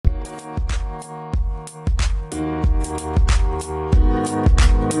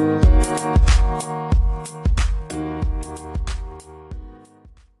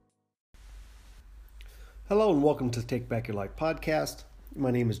and welcome to the Take Back Your Life podcast.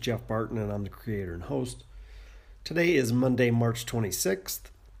 My name is Jeff Barton, and I'm the creator and host. Today is Monday, March 26th.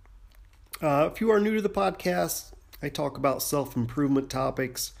 If you are new to the podcast, I talk about self-improvement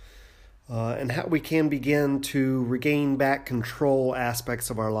topics and how we can begin to regain back control aspects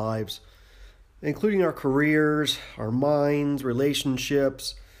of our lives, including our careers, our minds,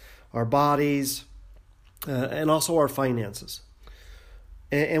 relationships, our bodies, and also our finances.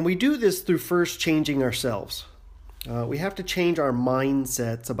 And we do this through first changing ourselves. We have to change our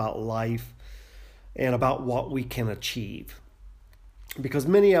mindsets about life and about what we can achieve. Because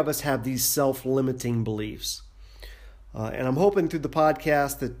many of us have these self-limiting beliefs. And I'm hoping through the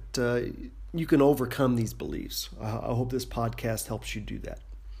podcast that you can overcome these beliefs. I hope this podcast helps you do that.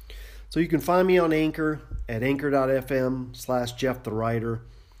 So you can find me on Anchor at anchor.fm/JeffTheWriter,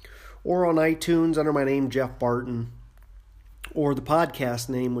 or on iTunes under my name, Jeff Barton, or the podcast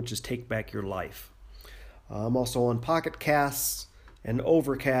name, which is Take Back Your Life. I'm also on Pocket Casts and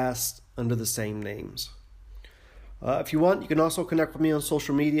Overcast under the same names. If you want, you can also connect with me on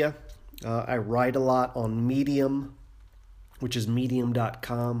social media. I write a lot on Medium, which is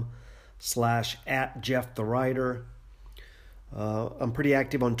medium.com/@JeffTheWriter. I'm pretty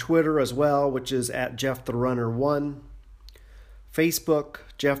active on Twitter as well, which is @JeffTheRunner1. Facebook,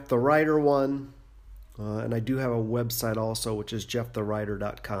 JeffTheWriter1. And I do have a website also, which is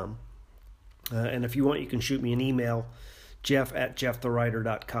jefftherewriter.com. And if you want, you can shoot me an email,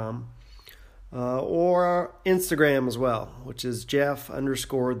 jeff@jefftherewriter.com. Or Instagram as well, which is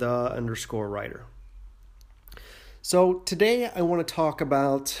Jeff_the_writer. So today I want to talk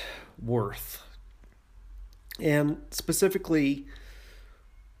about worth. And specifically,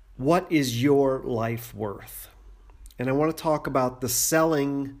 what is your life worth? And I want to talk about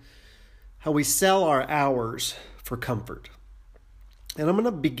how we sell our hours for comfort. And I'm going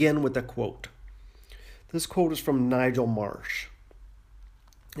to begin with a quote. This quote is from Nigel Marsh.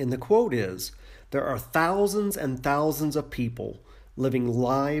 And the quote is, "There are thousands and thousands of people living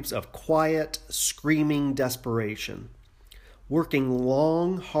lives of quiet, screaming desperation, working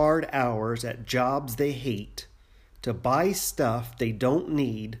long, hard hours at jobs they hate, to buy stuff they don't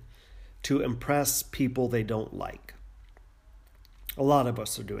need, to impress people they don't like." A lot of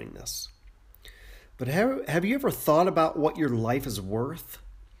us are doing this. But have you ever thought about what your life is worth?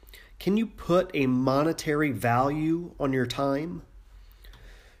 Can you put a monetary value on your time?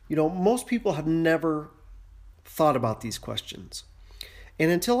 Most people have never thought about these questions.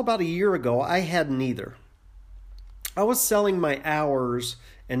 And until about a year ago, I hadn't either. I was selling my hours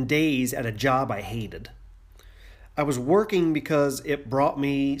and days at a job I hated. I was working because it brought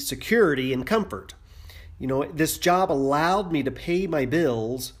me security and comfort. This job allowed me to pay my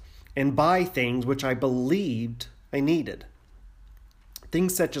bills and buy things which I believed I needed.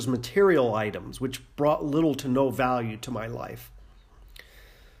 Things such as material items, which brought little to no value to my life.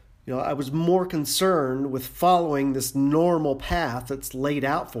 I was more concerned with following this normal path that's laid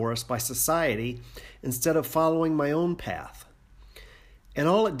out for us by society instead of following my own path. And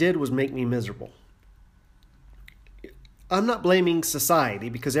all it did was make me miserable. I'm not blaming society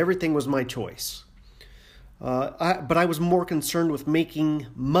because everything was my choice. But I was more concerned with making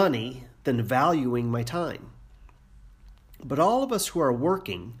money than valuing my time. But all of us who are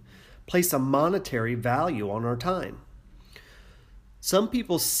working place a monetary value on our time. Some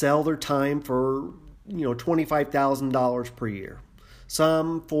people sell their time for, $25,000 per year.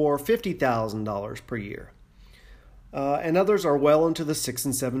 Some for $50,000 per year. And others are well into the 6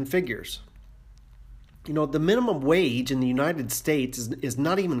 and 7 figures. The minimum wage in the United States is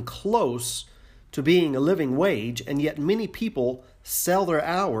not even close to being a living wage, and yet many people sell their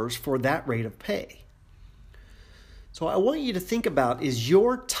hours for that rate of pay. So I want you to think about, is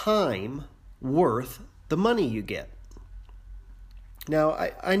your time worth the money you get? Now,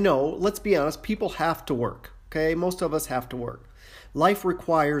 I know, let's be honest, people have to work, okay? Most of us have to work. Life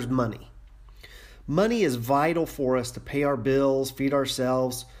requires money. Money is vital for us to pay our bills, feed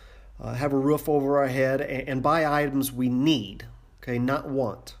ourselves, have a roof over our head, and buy items we need, okay, not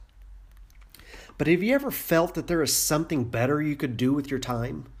want. But have you ever felt that there is something better you could do with your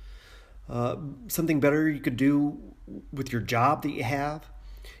time? Something better you could do with your job that you have?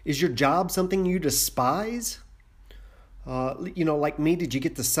 Is your job something you despise? Like me, did you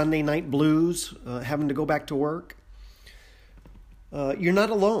get the Sunday night blues having to go back to work? You're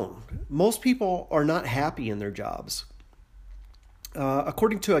not alone. Most people are not happy in their jobs.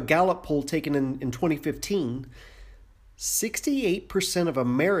 According to a Gallup poll taken in 2015, 68% of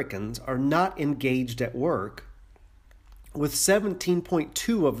Americans are not engaged at work, with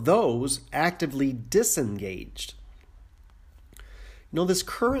 17.2 of those actively disengaged. This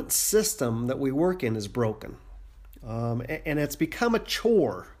current system that we work in is broken. And it's become a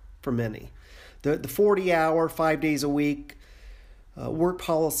chore for many. The 40-hour, 5 days a week work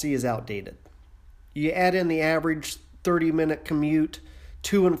policy is outdated. You add in the average 30-minute commute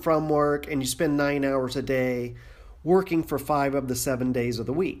to and from work, and you spend 9 hours a day working for 5 of the 7 days of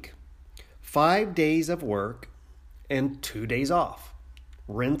the week. 5 days of work and 2 days off.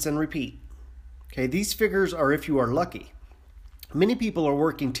 Rinse and repeat. Okay, these figures are if you are lucky. Many people are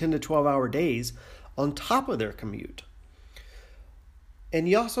working 10 to 12-hour days on top of their commute. And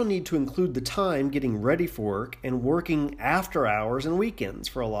you also need to include the time getting ready for work and working after hours and weekends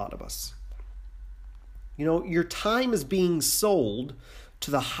for a lot of us. You know, your time is being sold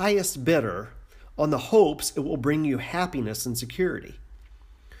to the highest bidder on the hopes it will bring you happiness and security.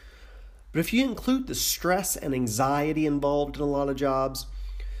 But if you include the stress and anxiety involved in a lot of jobs,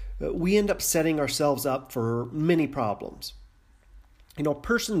 we end up setting ourselves up for many problems. You know, a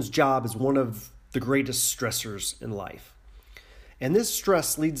person's job is one of the greatest stressors in life. And this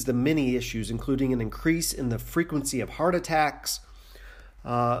stress leads to many issues, including an increase in the frequency of heart attacks,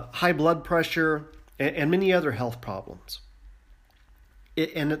 high blood pressure, and many other health problems.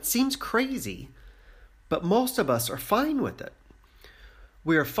 And it seems crazy, but most of us are fine with it.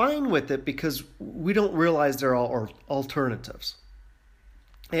 We are fine with it because we don't realize there are alternatives.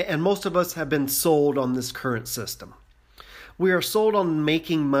 And most of us have been sold on this current system. We are sold on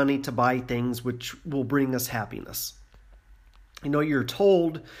making money to buy things which will bring us happiness. You know, you're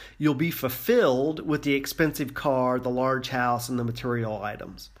told you'll be fulfilled with the expensive car, the large house, and the material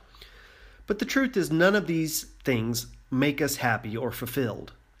items. But the truth is, none of these things make us happy or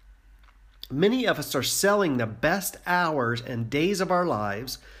fulfilled. Many of us are selling the best hours and days of our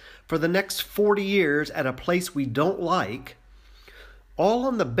lives for the next 40 years at a place we don't like, all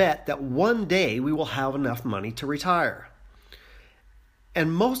on the bet that one day we will have enough money to retire.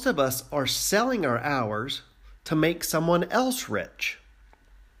 And most of us are selling our hours to make someone else rich.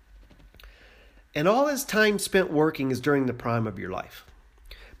 And all this time spent working is during the prime of your life.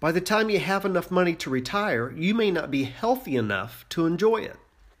 By the time you have enough money to retire, you may not be healthy enough to enjoy it.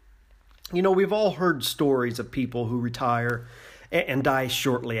 You know, we've all heard stories of people who retire and die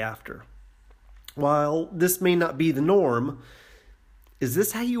shortly after. While this may not be the norm, is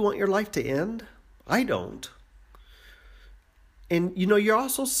this how you want your life to end? I don't. And you know, you're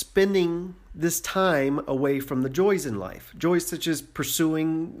also spending this time away from the joys in life. Joys such as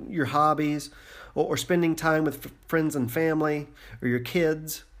pursuing your hobbies or spending time with friends and family or your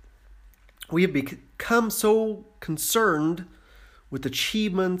kids. We have become so concerned with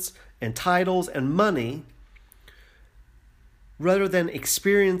achievements and titles and money rather than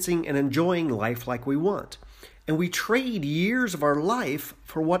experiencing and enjoying life like we want. And we trade years of our life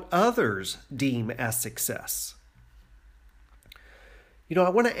for what others deem as success. You know, I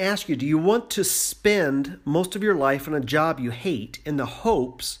want to ask you, do you want to spend most of your life in a job you hate in the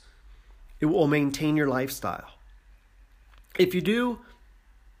hopes it will maintain your lifestyle? If you do,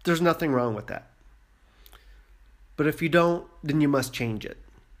 there's nothing wrong with that. But if you don't, then you must change it.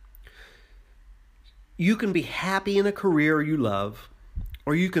 You can be happy in a career you love,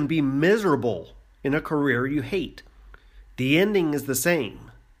 or you can be miserable in a career you hate. The ending is the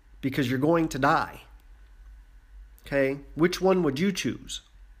same because you're going to die. Okay, which one would you choose?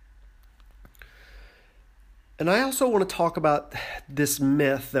 And I also want to talk about this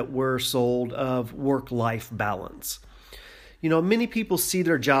myth that we're sold of work-life balance. You know, many people see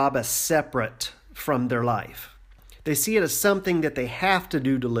their job as separate from their life. They see it as something that they have to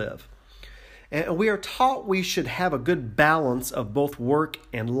do to live. And we are taught we should have a good balance of both work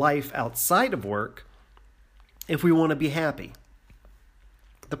and life outside of work if we want to be happy.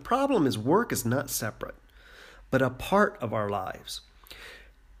 The problem is work is not separate, but a part of our lives.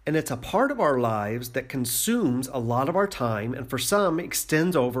 And it's a part of our lives that consumes a lot of our time and for some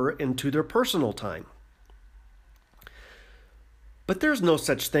extends over into their personal time. But there's no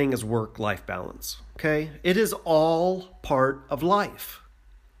such thing as work-life balance, okay? It is all part of life.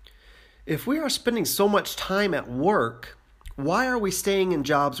 If we are spending so much time at work, why are we staying in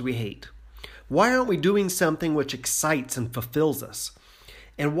jobs we hate? Why aren't we doing something which excites and fulfills us?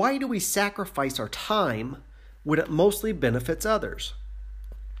 And why do we sacrifice our time when it mostly benefits others?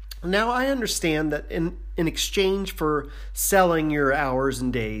 Now, I understand that in exchange for selling your hours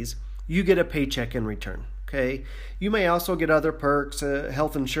and days, you get a paycheck in return, okay? You may also get other perks,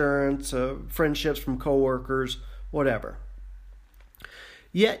 health insurance, friendships from coworkers, whatever.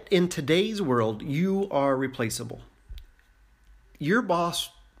 Yet, in today's world, you are replaceable. Your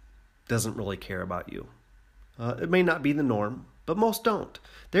boss doesn't really care about you. It may not be the norm, but most don't.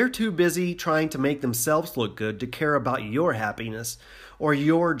 They're too busy trying to make themselves look good to care about your happiness or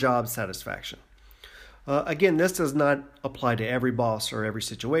your job satisfaction. Again, this does not apply to every boss or every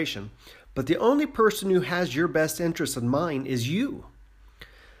situation, but the only person who has your best interest in mind is you.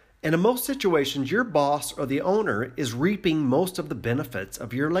 And in most situations, your boss or the owner is reaping most of the benefits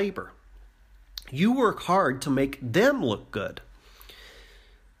of your labor. You work hard to make them look good.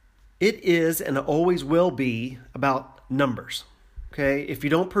 It is and always will be about numbers. Okay? If you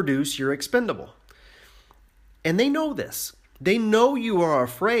don't produce, you're expendable. And they know this. They know you are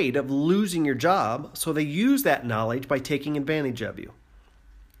afraid of losing your job, so they use that knowledge by taking advantage of you.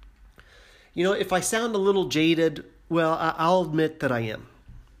 You know, if I sound a little jaded, well, I'll admit that I am.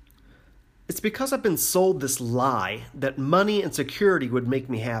 It's because I've been sold this lie that money and security would make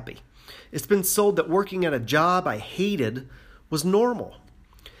me happy. It's been sold that working at a job I hated was normal,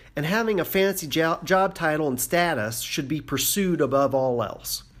 and having a fancy job title and status should be pursued above all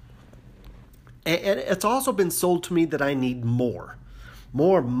else. And it's also been sold to me that I need more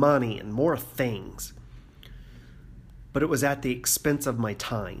money and more things. But it was at the expense of my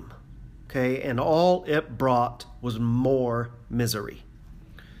time, okay? And all it brought was more misery.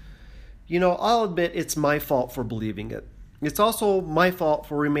 You know, I'll admit it's my fault for believing it. It's also my fault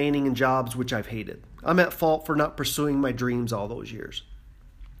for remaining in jobs which I've hated. I'm at fault for not pursuing my dreams all those years.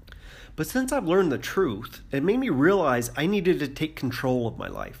 But since I've learned the truth, it made me realize I needed to take control of my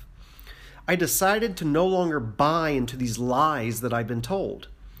life. I decided to no longer buy into these lies that I've been told.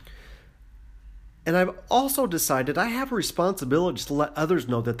 And I've also decided I have a responsibility to let others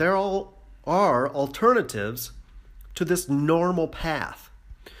know that there are alternatives to this normal path.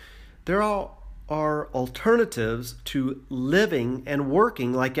 There are alternatives to living and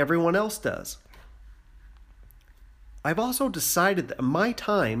working like everyone else does. I've also decided that my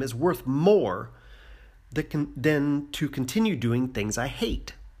time is worth more than to continue doing things I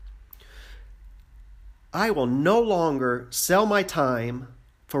hate. I will no longer sell my time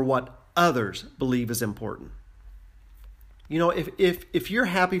for what others believe is important. You know, if you're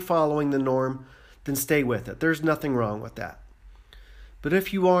happy following the norm, then stay with it. There's nothing wrong with that. But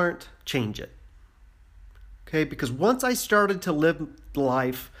if you aren't, change it. Okay? Because once I started to live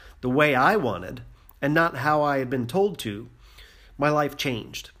life the way I wanted and not how I had been told to, my life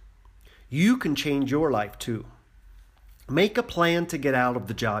changed. You can change your life too. Make a plan to get out of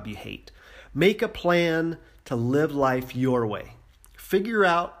the job you hate. Make a plan to live life your way. Figure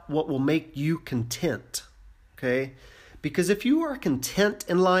out what will make you content, okay? Because if you are content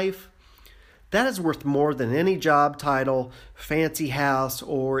in life, that is worth more than any job title, fancy house,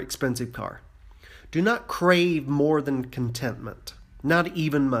 or expensive car. Do not crave more than contentment, not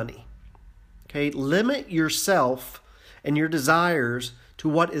even money. Okay? Limit yourself and your desires to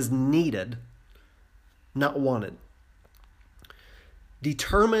what is needed, not wanted.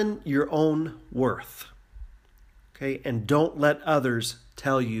 Determine your own worth, okay? And don't let others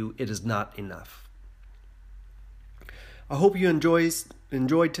tell you it is not enough. I hope you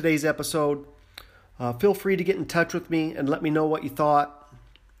enjoyed today's episode. Feel free to get in touch with me and let me know what you thought.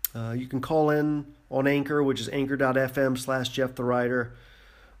 You can call in on Anchor, which is anchor.fm/JeffTheWriter.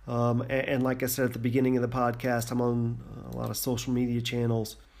 And like I said at the beginning of the podcast, I'm on a lot of social media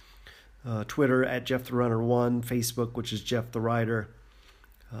channels. Twitter at JeffTheRunner1, Facebook, which is Jeff the Writer.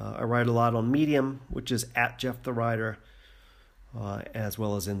 I write a lot on Medium, which is at Jeff the Writer, as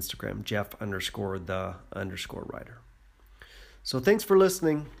well as Instagram, Jeff_the_writer. So thanks for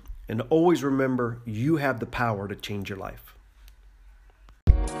listening, and always remember, you have the power to change your life.